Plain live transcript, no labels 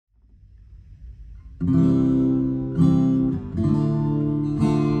I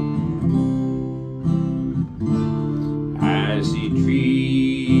see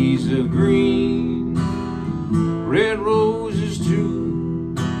trees of green, red roses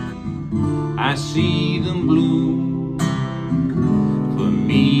too. I see them bloom for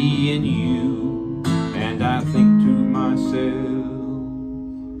me and you, and I think to myself,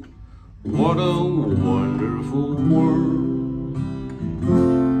 what a wonderful world.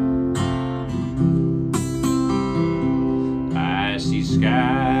 I see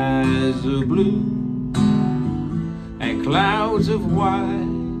skies of blue and clouds of white,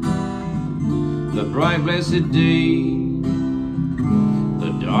 the bright blessed day,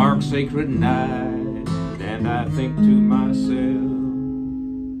 the dark sacred night, and I think to myself,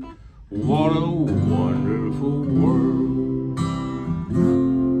 what a wonderful world.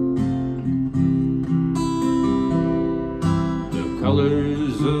 The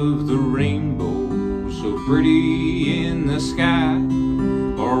colors of the rainbow, so pretty in the sky,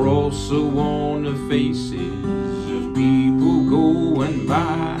 are also on the faces of people going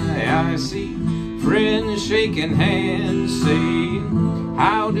by. I see friends shaking hands, saying,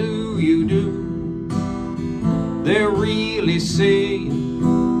 how do you do? They're really saying,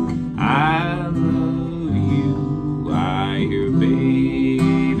 I love you. I hear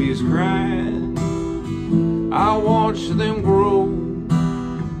babies crying, I watch them grow.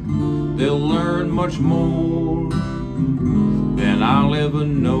 They'll learn much more than I'll ever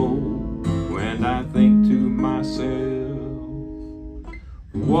know. And I think to myself,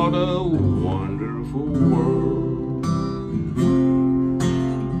 what a wonderful world.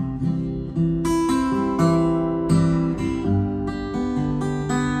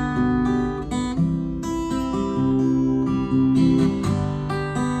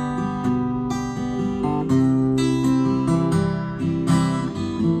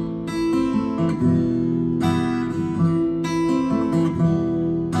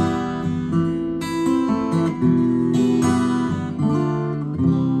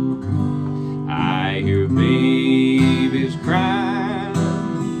 I hear babies cry,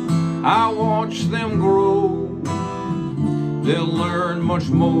 I watch them grow. They'll learn much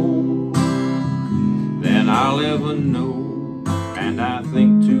more than I'll ever know. And I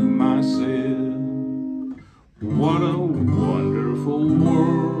think to myself, what a wonderful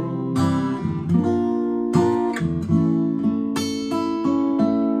world.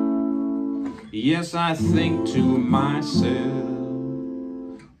 Yes, I think to myself,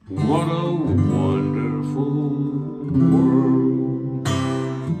 what a wonderful world.